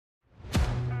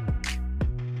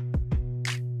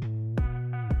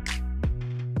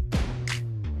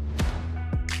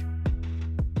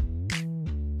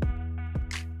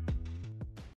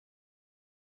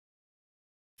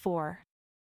4.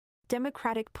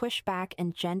 Democratic pushback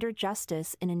and gender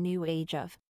justice in a new age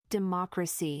of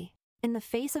democracy. In the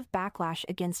face of backlash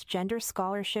against gender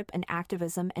scholarship and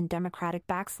activism and democratic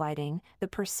backsliding, the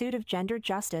pursuit of gender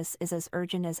justice is as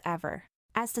urgent as ever.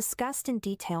 As discussed in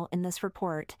detail in this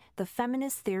report, the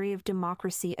feminist theory of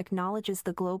democracy acknowledges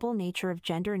the global nature of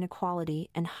gender inequality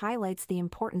and highlights the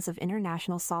importance of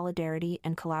international solidarity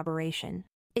and collaboration.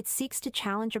 It seeks to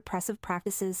challenge oppressive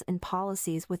practices and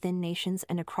policies within nations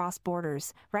and across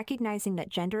borders, recognizing that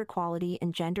gender equality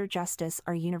and gender justice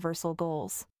are universal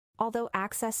goals. Although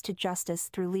access to justice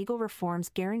through legal reforms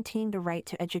guaranteeing the right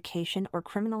to education or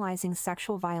criminalizing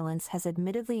sexual violence has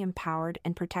admittedly empowered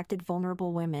and protected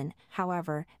vulnerable women,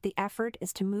 however, the effort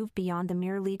is to move beyond the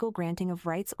mere legal granting of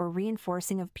rights or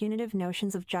reinforcing of punitive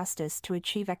notions of justice to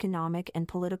achieve economic and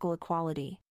political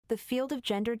equality. The field of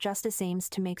gender justice aims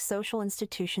to make social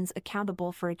institutions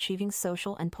accountable for achieving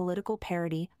social and political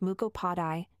parity.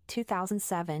 Mukhopadhyay,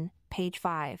 2007, page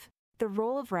 5. The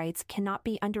role of rights cannot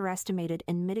be underestimated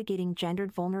in mitigating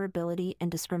gendered vulnerability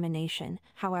and discrimination.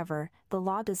 However, the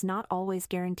law does not always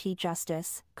guarantee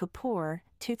justice. Kapoor,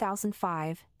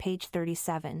 2005, page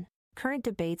 37. Current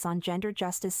debates on gender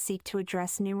justice seek to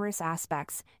address numerous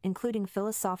aspects, including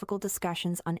philosophical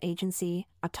discussions on agency,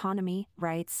 autonomy,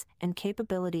 rights, and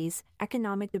capabilities,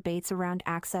 economic debates around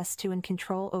access to and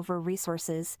control over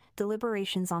resources,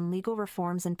 deliberations on legal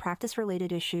reforms and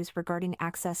practice-related issues regarding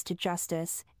access to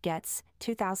justice. Getz,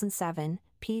 2007,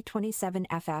 p.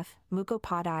 27ff,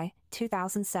 Mukhopadhyay,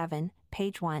 2007,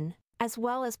 page 1. As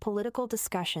well as political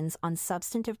discussions on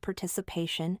substantive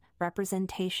participation,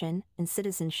 representation, and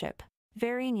citizenship.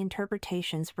 Varying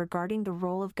interpretations regarding the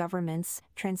role of governments,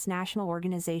 transnational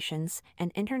organizations,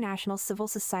 and international civil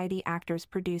society actors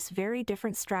produce very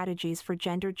different strategies for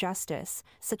gender justice,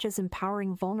 such as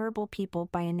empowering vulnerable people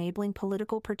by enabling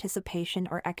political participation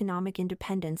or economic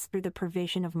independence through the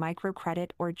provision of microcredit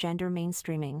or gender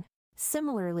mainstreaming.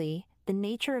 Similarly, the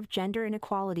nature of gender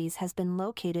inequalities has been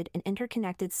located in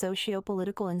interconnected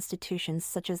socio-political institutions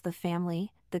such as the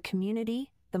family, the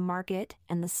community, the market,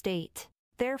 and the state.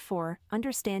 Therefore,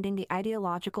 understanding the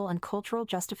ideological and cultural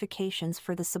justifications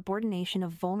for the subordination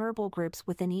of vulnerable groups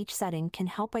within each setting can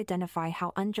help identify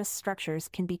how unjust structures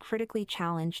can be critically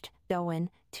challenged. Doan,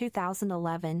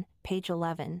 2011, page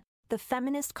 11. The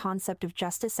feminist concept of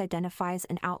justice identifies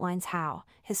and outlines how,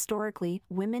 historically,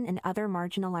 women and other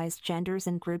marginalized genders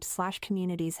and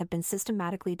groups/communities have been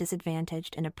systematically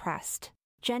disadvantaged and oppressed.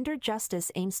 Gender justice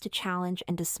aims to challenge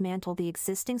and dismantle the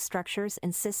existing structures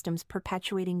and systems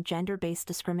perpetuating gender-based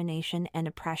discrimination and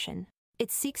oppression.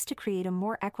 It seeks to create a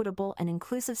more equitable and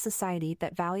inclusive society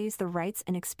that values the rights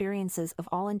and experiences of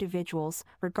all individuals,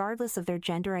 regardless of their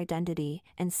gender identity,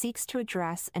 and seeks to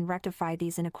address and rectify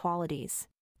these inequalities.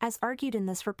 As argued in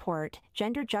this report,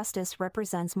 gender justice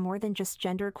represents more than just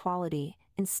gender equality.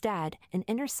 Instead, an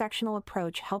intersectional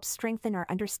approach helps strengthen our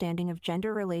understanding of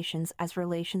gender relations as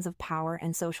relations of power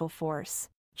and social force.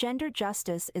 Gender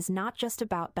justice is not just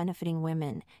about benefiting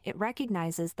women, it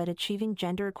recognizes that achieving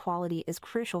gender equality is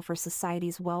crucial for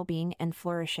society's well-being and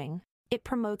flourishing. It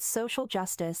promotes social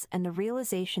justice and the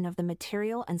realization of the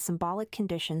material and symbolic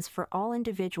conditions for all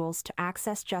individuals to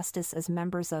access justice as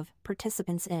members of,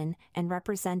 participants in, and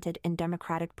represented in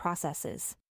democratic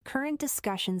processes. Current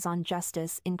discussions on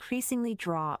justice increasingly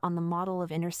draw on the model of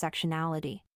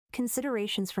intersectionality.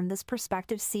 Considerations from this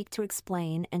perspective seek to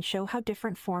explain and show how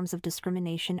different forms of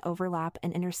discrimination overlap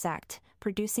and intersect,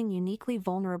 producing uniquely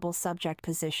vulnerable subject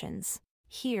positions.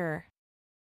 Here,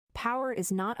 power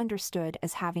is not understood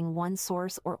as having one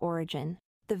source or origin.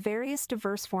 The various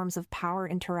diverse forms of power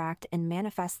interact and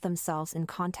manifest themselves in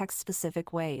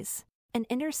context-specific ways. An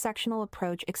intersectional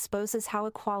approach exposes how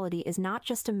equality is not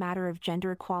just a matter of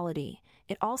gender equality,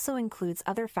 it also includes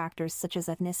other factors such as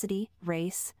ethnicity,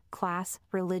 race, class,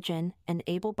 religion, and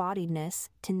able-bodiedness,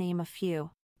 to name a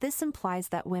few. This implies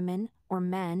that women, or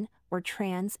men, or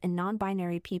trans and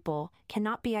non-binary people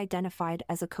cannot be identified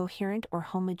as a coherent or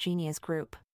homogeneous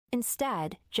group.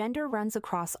 Instead, gender runs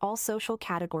across all social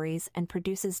categories and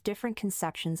produces different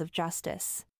conceptions of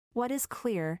justice. What is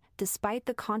clear, despite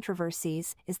the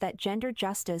controversies, is that gender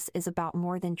justice is about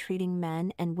more than treating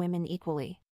men and women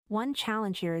equally. One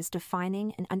challenge here is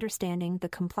defining and understanding the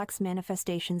complex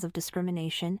manifestations of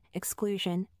discrimination,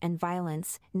 exclusion, and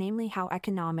violence, namely how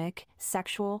economic,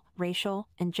 sexual, racial,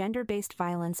 and gender-based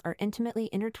violence are intimately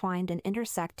intertwined and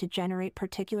intersect to generate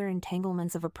particular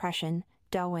entanglements of oppression.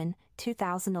 Doan,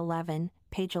 2011,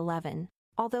 page 11.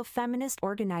 Although feminist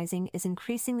organizing is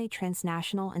increasingly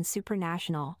transnational and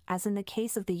supranational, as in the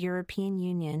case of the European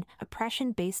Union,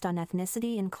 oppression based on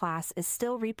ethnicity and class is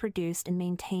still reproduced and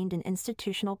maintained in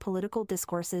institutional political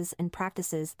discourses and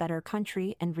practices that are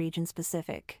country and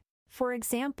region-specific. For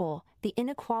example, the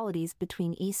inequalities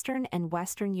between Eastern and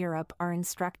Western Europe are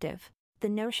instructive. The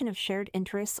notion of shared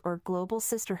interests or global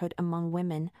sisterhood among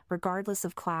women, regardless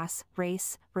of class,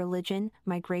 race, religion,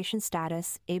 migration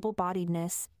status,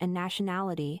 able-bodiedness, and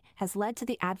nationality, has led to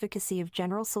the advocacy of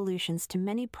general solutions to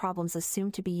many problems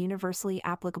assumed to be universally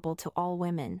applicable to all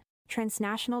women.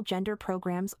 Transnational gender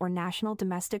programs or national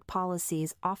domestic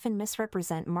policies often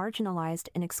misrepresent marginalized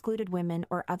and excluded women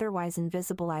or otherwise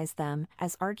invisibilize them,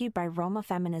 as argued by Roma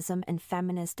feminism and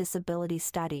feminist disability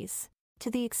studies. To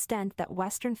the extent that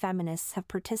Western feminists have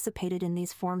participated in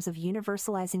these forms of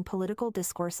universalizing political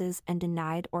discourses and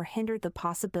denied or hindered the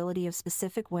possibility of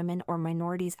specific women or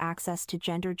minorities' access to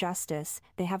gender justice,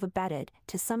 they have abetted,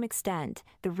 to some extent,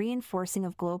 the reinforcing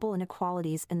of global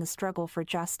inequalities in the struggle for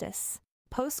justice.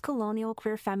 Post-colonial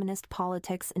queer feminist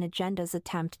politics and agendas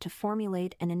attempt to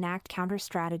formulate and enact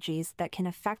counter-strategies that can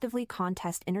effectively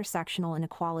contest intersectional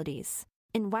inequalities.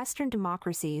 In Western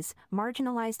democracies,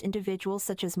 marginalized individuals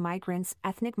such as migrants,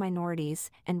 ethnic minorities,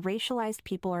 and racialized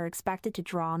people are expected to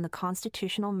draw on the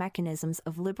constitutional mechanisms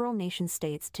of liberal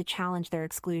nation-states to challenge their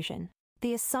exclusion.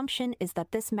 The assumption is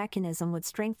that this mechanism would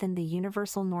strengthen the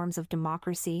universal norms of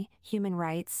democracy, human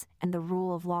rights, and the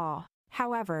rule of law.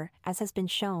 However, as has been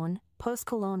shown,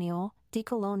 post-colonial,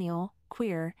 decolonial,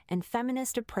 queer, and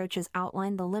feminist approaches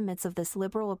outline the limits of this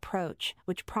liberal approach,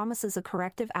 which promises a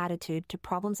corrective attitude to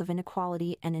problems of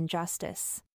inequality and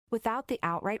injustice. Without the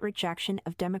outright rejection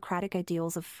of democratic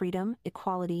ideals of freedom,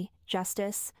 equality,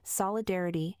 justice,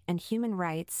 solidarity, and human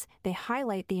rights, they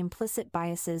highlight the implicit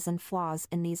biases and flaws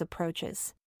in these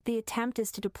approaches. The attempt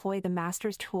is to deploy the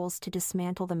master's tools to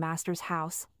dismantle the master's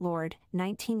house, Lord,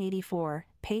 1984,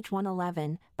 page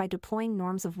 111, by deploying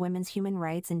norms of women's human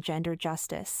rights and gender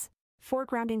justice.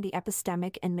 Foregrounding the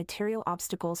epistemic and material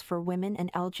obstacles for women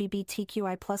and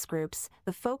LGBTQI+ groups,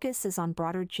 the focus is on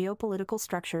broader geopolitical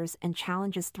structures and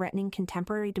challenges threatening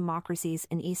contemporary democracies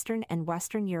in Eastern and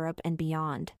Western Europe and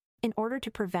beyond. In order to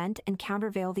prevent and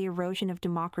countervail the erosion of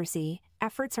democracy,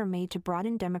 efforts are made to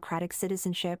broaden democratic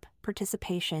citizenship,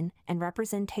 participation, and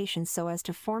representation so as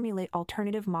to formulate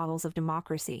alternative models of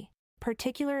democracy.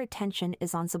 Particular attention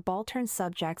is on subaltern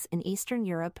subjects in Eastern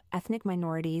Europe, ethnic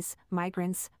minorities,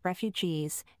 migrants,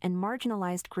 refugees, and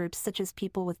marginalized groups such as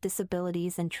people with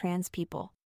disabilities and trans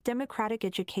people. Democratic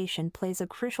education plays a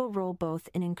crucial role both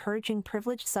in encouraging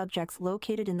privileged subjects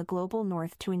located in the global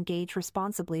north to engage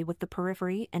responsibly with the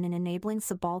periphery and in enabling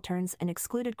subalterns and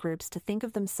excluded groups to think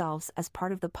of themselves as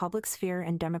part of the public sphere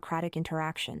and democratic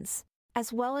interactions,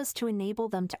 as well as to enable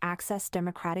them to access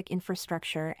democratic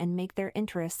infrastructure and make their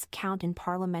interests count in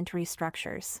parliamentary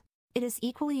structures. It is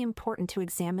equally important to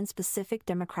examine specific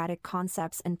democratic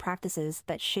concepts and practices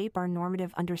that shape our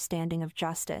normative understanding of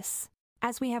justice.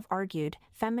 As we have argued,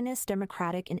 feminist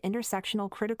democratic and intersectional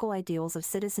critical ideals of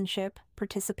citizenship,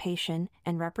 participation,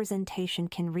 and representation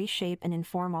can reshape and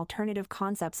inform alternative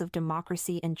concepts of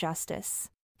democracy and justice.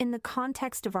 In the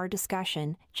context of our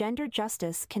discussion, gender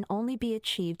justice can only be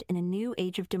achieved in a new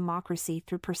age of democracy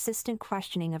through persistent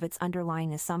questioning of its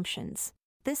underlying assumptions.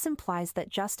 This implies that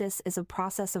justice is a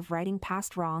process of righting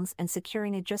past wrongs and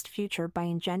securing a just future by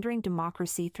engendering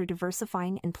democracy through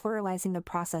diversifying and pluralizing the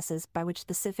processes by which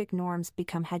specific norms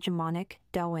become hegemonic.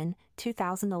 Dowen,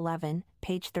 2011,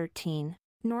 page 13.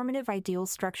 Normative ideals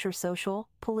structure social,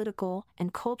 political,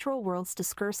 and cultural worlds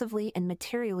discursively and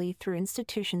materially through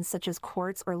institutions such as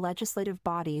courts or legislative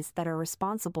bodies that are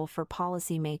responsible for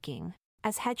policy making.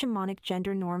 As hegemonic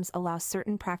gender norms allow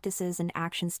certain practices and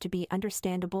actions to be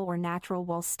understandable or natural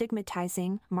while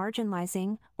stigmatizing,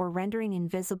 marginalizing, or rendering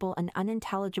invisible and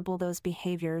unintelligible those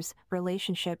behaviors,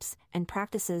 relationships, and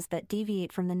practices that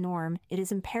deviate from the norm, it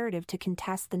is imperative to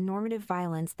contest the normative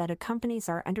violence that accompanies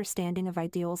our understanding of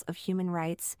ideals of human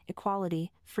rights,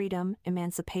 equality, freedom,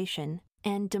 emancipation,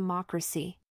 and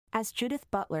democracy. As Judith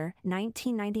Butler,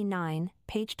 1999,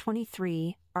 page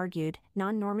 23, argued,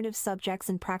 non-normative subjects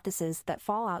and practices that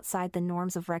fall outside the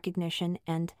norms of recognition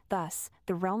and, thus,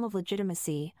 the realm of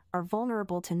legitimacy, are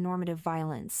vulnerable to normative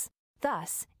violence.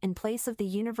 Thus, in place of the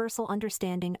universal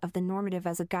understanding of the normative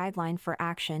as a guideline for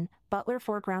action, Butler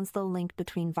foregrounds the link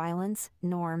between violence,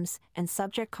 norms, and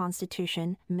subject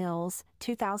constitution. Mills,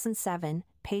 2007,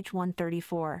 page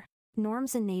 134.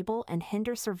 Norms enable and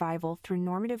hinder survival through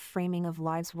normative framing of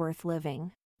lives worth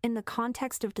living. In the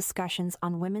context of discussions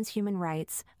on women's human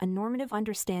rights, a normative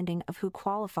understanding of who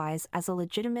qualifies as a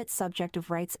legitimate subject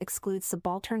of rights excludes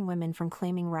subaltern women from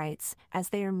claiming rights, as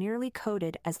they are merely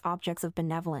coded as objects of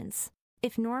benevolence.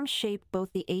 If norms shape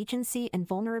both the agency and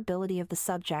vulnerability of the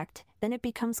subject, then it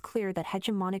becomes clear that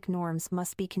hegemonic norms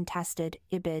must be contested.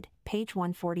 Ibid, page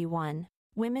 141.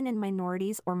 Women and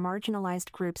minorities or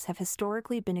marginalized groups have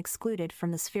historically been excluded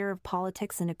from the sphere of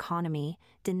politics and economy,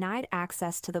 denied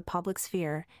access to the public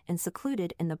sphere, and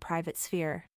secluded in the private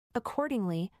sphere.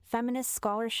 Accordingly, feminist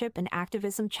scholarship and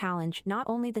activism challenge not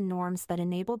only the norms that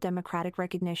enable democratic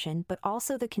recognition but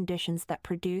also the conditions that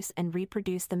produce and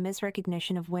reproduce the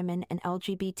misrecognition of women and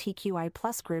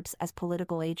LGBTQI+ groups as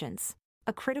political agents.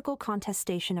 A critical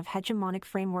contestation of hegemonic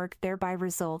framework thereby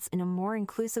results in a more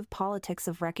inclusive politics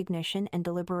of recognition and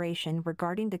deliberation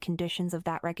regarding the conditions of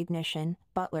that recognition.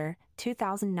 Butler,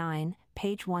 2009,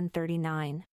 page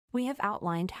 139. We have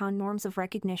outlined how norms of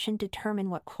recognition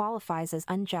determine what qualifies as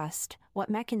unjust, what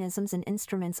mechanisms and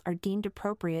instruments are deemed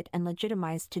appropriate and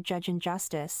legitimized to judge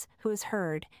injustice, who is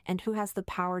heard, and who has the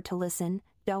power to listen.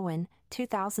 Doan,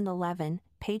 2011,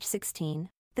 page 16.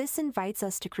 This invites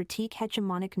us to critique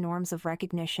hegemonic norms of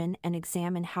recognition and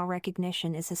examine how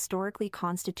recognition is historically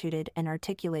constituted and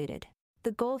articulated.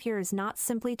 The goal here is not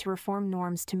simply to reform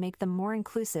norms to make them more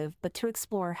inclusive but to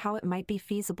explore how it might be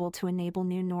feasible to enable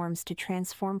new norms to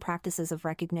transform practices of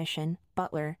recognition.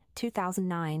 Butler,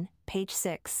 2009, page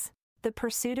 6. The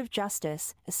pursuit of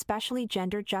justice, especially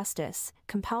gender justice,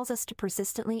 compels us to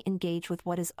persistently engage with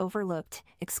what is overlooked,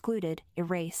 excluded,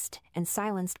 erased, and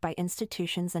silenced by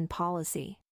institutions and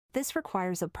policy. This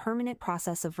requires a permanent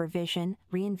process of revision,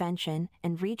 reinvention,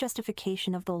 and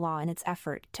rejustification of the law in its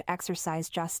effort to exercise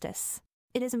justice.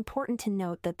 It is important to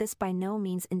note that this by no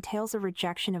means entails a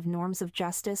rejection of norms of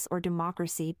justice or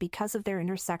democracy because of their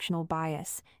intersectional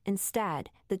bias. Instead,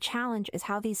 the challenge is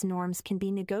how these norms can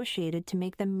be negotiated to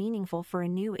make them meaningful for a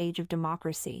new age of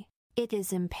democracy. It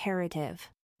is imperative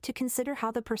to consider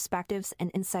how the perspectives and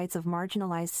insights of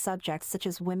marginalized subjects such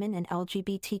as women and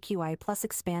LGBTQI+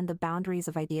 expand the boundaries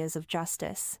of ideas of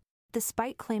justice.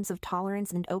 Despite claims of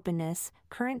tolerance and openness,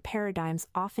 current paradigms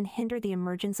often hinder the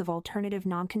emergence of alternative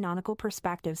non-canonical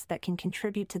perspectives that can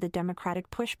contribute to the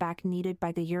democratic pushback needed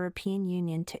by the European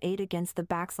Union to aid against the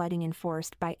backsliding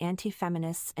enforced by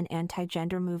anti-feminists and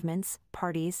anti-gender movements,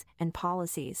 parties, and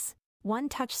policies. One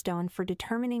touchstone for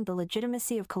determining the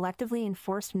legitimacy of collectively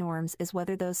enforced norms is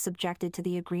whether those subjected to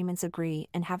the agreements agree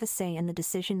and have a say in the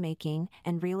decision-making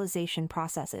and realization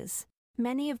processes.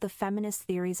 Many of the feminist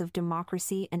theories of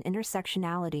democracy and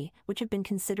intersectionality, which have been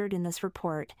considered in this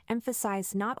report,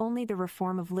 emphasize not only the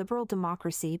reform of liberal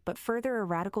democracy but further a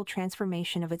radical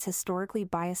transformation of its historically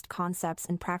biased concepts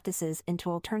and practices into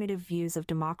alternative views of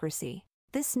democracy.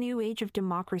 This new age of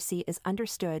democracy is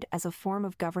understood as a form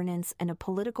of governance and a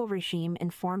political regime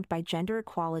informed by gender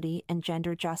equality and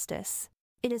gender justice.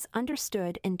 It is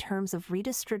understood in terms of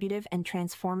redistributive and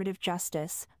transformative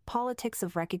justice, politics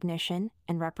of recognition,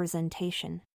 and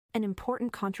representation. An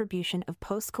important contribution of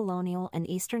post-colonial and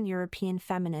Eastern European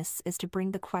feminists is to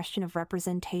bring the question of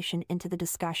representation into the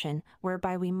discussion,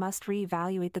 whereby we must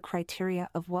reevaluate the criteria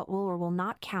of what will or will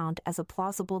not count as a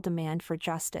plausible demand for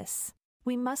justice.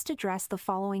 We must address the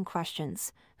following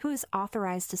questions: who is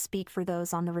authorized to speak for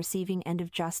those on the receiving end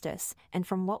of justice, and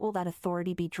from what will that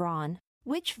authority be drawn?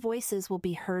 Which voices will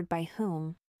be heard by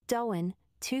whom? Doan,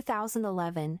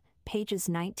 2011, pages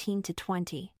 19 to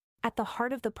 20. At the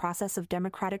heart of the process of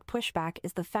democratic pushback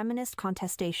is the feminist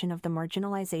contestation of the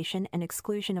marginalization and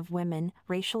exclusion of women,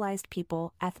 racialized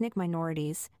people, ethnic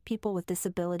minorities, people with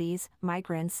disabilities,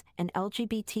 migrants, and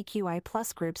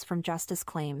LGBTQI+ groups from justice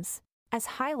claims. As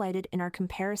highlighted in our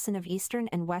comparison of Eastern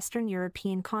and Western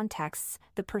European contexts,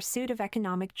 the pursuit of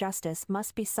economic justice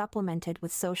must be supplemented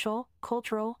with social,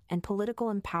 cultural, and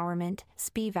political empowerment,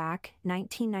 Spivak,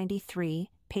 1993,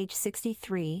 page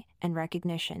 63, and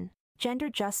recognition. Gender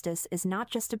justice is not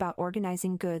just about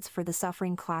organizing goods for the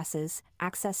suffering classes,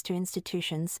 access to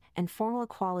institutions, and formal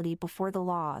equality before the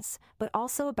laws, but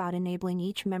also about enabling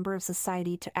each member of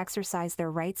society to exercise their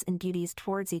rights and duties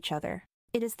towards each other.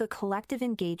 It is the collective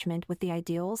engagement with the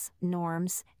ideals,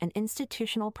 norms, and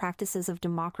institutional practices of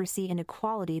democracy and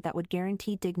equality that would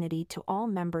guarantee dignity to all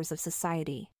members of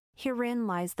society. Herein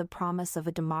lies the promise of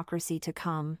a democracy to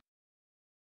come.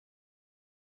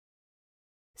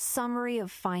 Summary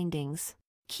of findings.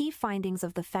 Key findings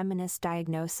of the feminist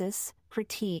diagnosis,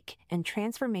 critique, and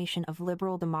transformation of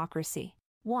liberal democracy.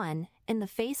 1. In the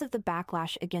face of the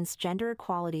backlash against gender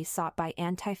equality sought by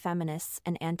anti-feminists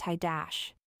and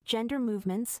anti-gender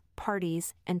movements,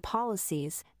 parties, and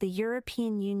policies, the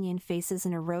European Union faces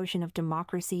an erosion of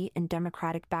democracy and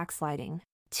democratic backsliding.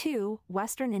 2.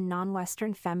 Western and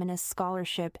non-Western feminist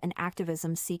scholarship and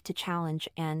activism seek to challenge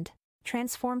and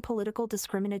transform political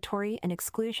discriminatory and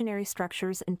exclusionary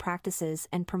structures and practices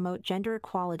and promote gender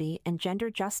equality and gender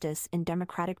justice in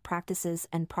democratic practices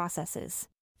and processes.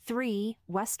 3.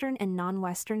 Western and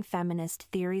non-Western feminist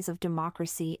theories of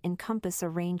democracy encompass a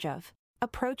range of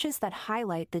approaches that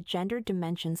highlight the gendered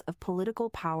dimensions of political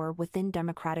power within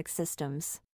democratic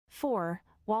systems. 4.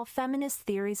 While feminist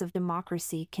theories of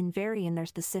democracy can vary in their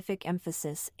specific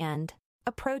emphasis and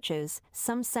approaches,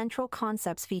 some central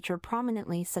concepts feature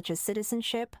prominently, such as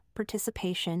citizenship,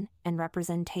 participation, and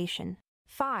representation.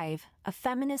 5. A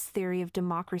feminist theory of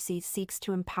democracy seeks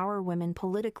to empower women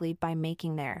politically by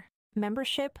making their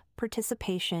membership,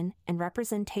 participation, and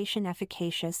representation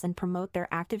efficacious and promote their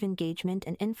active engagement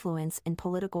and influence in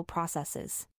political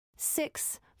processes.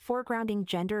 6. Foregrounding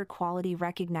gender equality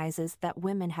recognizes that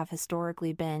women have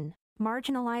historically been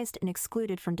marginalized and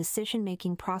excluded from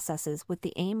decision-making processes with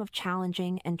the aim of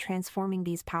challenging and transforming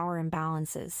these power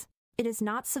imbalances. It is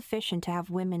not sufficient to have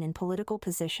women in political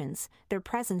positions, their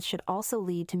presence should also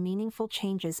lead to meaningful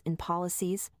changes in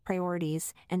policies,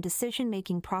 priorities, and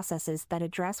decision-making processes that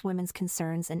address women's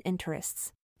concerns and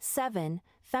interests. 7.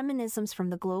 Feminisms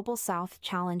from the Global South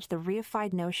challenge the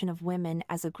reified notion of women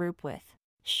as a group with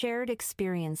shared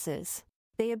experiences.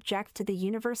 They object to the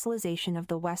universalization of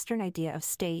the Western idea of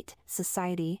state,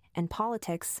 society, and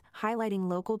politics, highlighting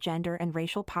local gender and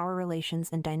racial power relations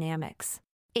and dynamics.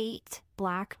 8.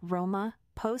 Black, Roma,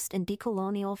 post- and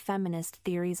decolonial feminist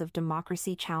theories of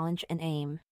democracy challenge and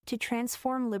aim to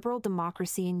transform liberal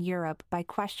democracy in Europe by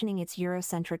questioning its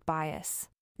Eurocentric bias.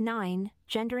 9.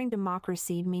 Gendering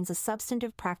democracy means a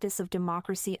substantive practice of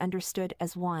democracy understood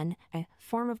as a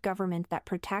form of government that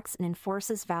protects and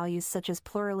enforces values such as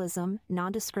pluralism,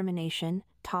 non-discrimination,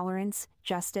 tolerance,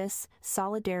 justice,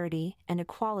 solidarity, and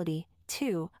equality.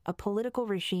 2. A political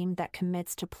regime that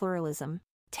commits to pluralism.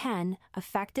 10.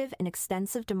 Effective and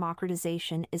extensive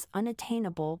democratization is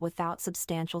unattainable without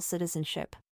substantial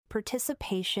citizenship,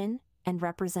 participation, and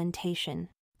representation.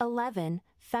 11.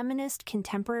 Feminist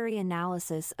contemporary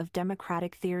analysis of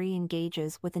democratic theory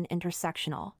engages with an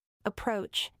intersectional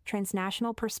approach,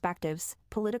 transnational perspectives,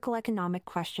 political economic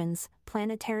questions,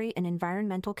 planetary and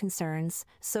environmental concerns,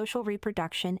 social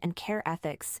reproduction and care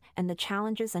ethics, and the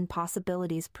challenges and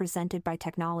possibilities presented by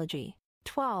technology.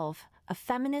 12. A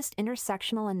feminist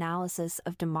intersectional analysis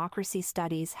of democracy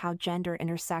studies how gender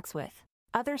intersects with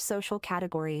other social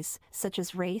categories, such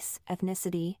as race,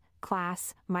 ethnicity,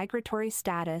 class, migratory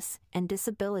status, and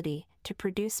disability, to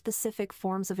produce specific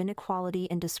forms of inequality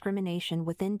and discrimination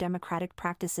within democratic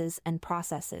practices and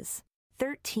processes.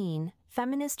 13.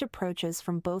 Feminist approaches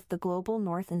from both the global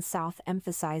North and South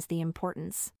emphasize the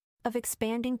importance of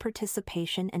expanding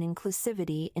participation and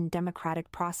inclusivity in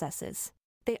democratic processes.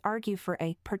 They argue for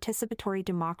a participatory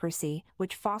democracy,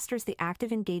 which fosters the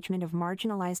active engagement of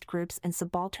marginalized groups and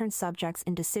subaltern subjects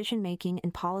in decision-making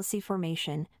and policy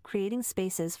formation, creating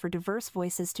spaces for diverse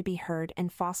voices to be heard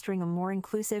and fostering a more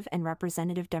inclusive and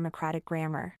representative democratic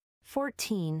grammar.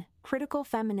 14. Critical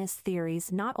feminist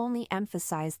theories not only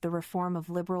emphasize the reform of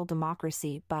liberal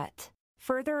democracy but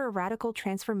further a radical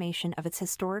transformation of its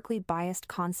historically biased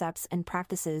concepts and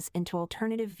practices into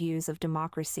alternative views of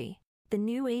democracy. The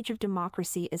new age of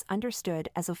democracy is understood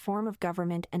as a form of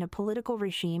government and a political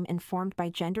regime informed by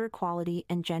gender equality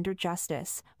and gender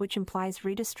justice, which implies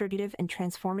redistributive and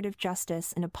transformative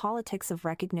justice in a politics of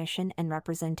recognition and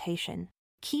representation.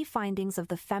 Key findings of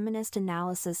the feminist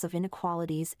analysis of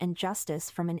inequalities and justice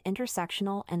from an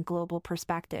intersectional and global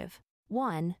perspective.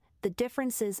 1. The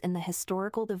differences in the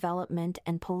historical development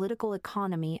and political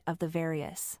economy of the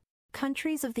various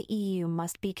countries of the EU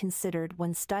must be considered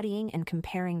when studying and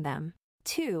comparing them.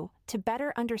 2. To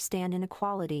better understand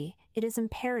inequality, it is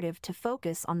imperative to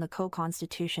focus on the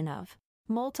co-constitution of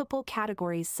multiple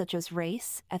categories such as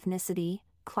race, ethnicity,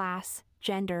 class,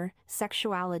 gender,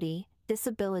 sexuality,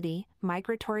 disability,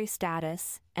 migratory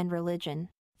status, and religion.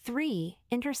 3.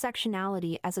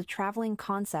 Intersectionality as a traveling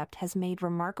concept has made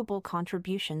remarkable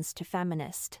contributions to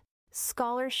feminist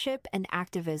scholarship and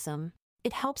activism.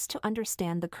 It helps to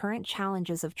understand the current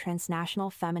challenges of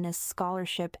transnational feminist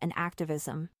scholarship and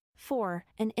activism. 4.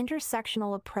 An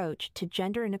intersectional approach to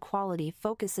gender inequality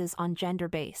focuses on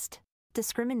gender-based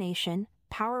discrimination,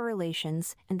 power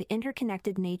relations, and the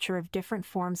interconnected nature of different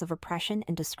forms of oppression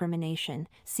and discrimination,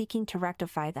 seeking to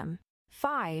rectify them.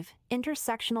 5.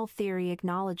 Intersectional theory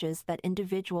acknowledges that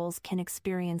individuals can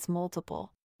experience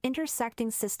multiple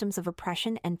intersecting systems of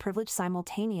oppression and privilege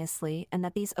simultaneously, and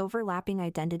that these overlapping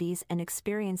identities and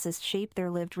experiences shape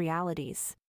their lived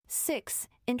realities. 6.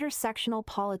 Intersectional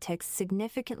politics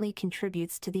significantly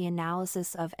contributes to the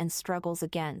analysis of and struggles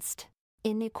against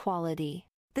inequality.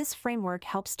 This framework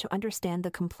helps to understand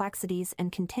the complexities and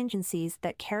contingencies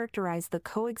that characterize the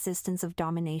coexistence of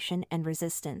domination and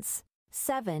resistance.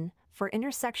 7. For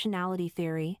intersectionality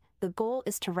theory, the goal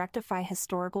is to rectify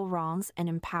historical wrongs and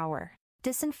empower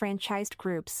disenfranchised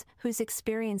groups whose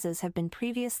experiences have been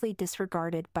previously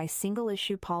disregarded by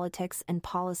single-issue politics and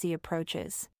policy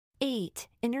approaches. 8.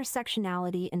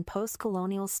 Intersectionality in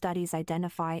post-colonial studies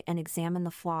identify and examine the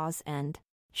flaws and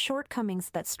shortcomings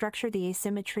that structure the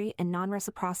asymmetry and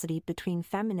non-reciprocity between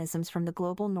feminisms from the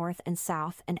global north and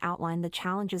south and outline the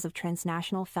challenges of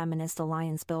transnational feminist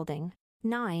alliance building.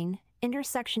 9.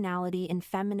 Intersectionality in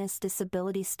feminist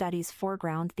disability studies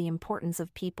foreground the importance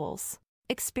of people's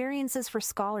experiences for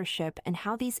scholarship and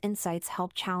how these insights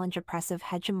help challenge oppressive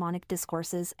hegemonic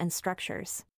discourses and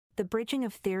structures. The bridging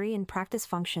of theory and practice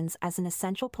functions as an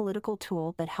essential political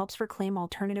tool that helps reclaim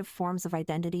alternative forms of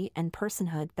identity and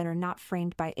personhood that are not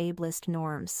framed by ableist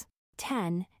norms.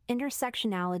 10.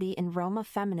 Intersectionality and Roma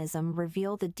feminism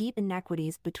reveal the deep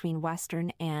inequities between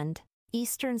Western and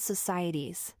Eastern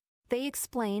societies. They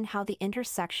explain how the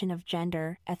intersection of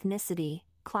gender, ethnicity,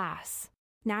 class,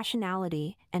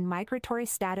 nationality, and migratory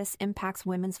status impacts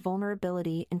women's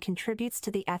vulnerability and contributes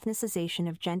to the ethnicization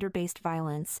of gender-based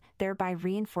violence, thereby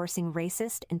reinforcing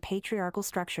racist and patriarchal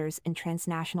structures in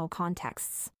transnational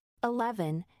contexts.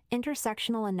 11.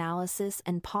 Intersectional analysis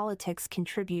and politics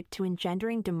contribute to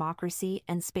engendering democracy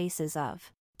and spaces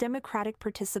of democratic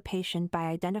participation by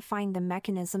identifying the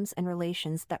mechanisms and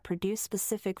relations that produce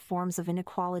specific forms of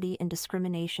inequality and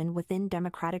discrimination within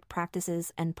democratic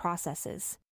practices and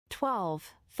processes.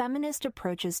 12. Feminist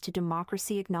approaches to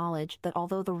democracy acknowledge that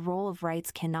although the role of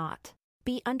rights cannot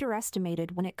be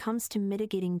underestimated when it comes to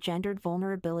mitigating gendered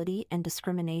vulnerability and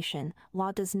discrimination,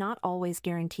 law does not always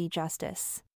guarantee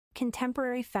justice.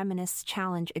 Contemporary feminists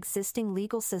challenge existing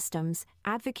legal systems,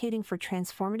 advocating for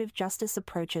transformative justice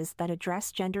approaches that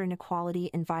address gender inequality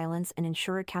and violence and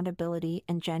ensure accountability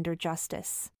and gender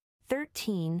justice.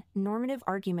 13. Normative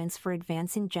arguments for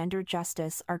advancing gender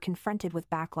justice are confronted with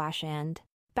backlash and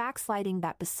backsliding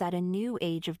that beset a new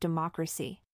age of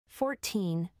democracy.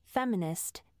 14.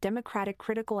 Feminist, democratic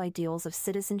critical ideals of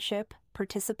citizenship,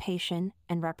 participation,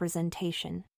 and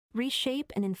representation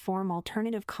reshape and inform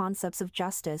alternative concepts of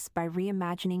justice by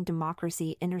reimagining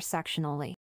democracy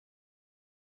intersectionally.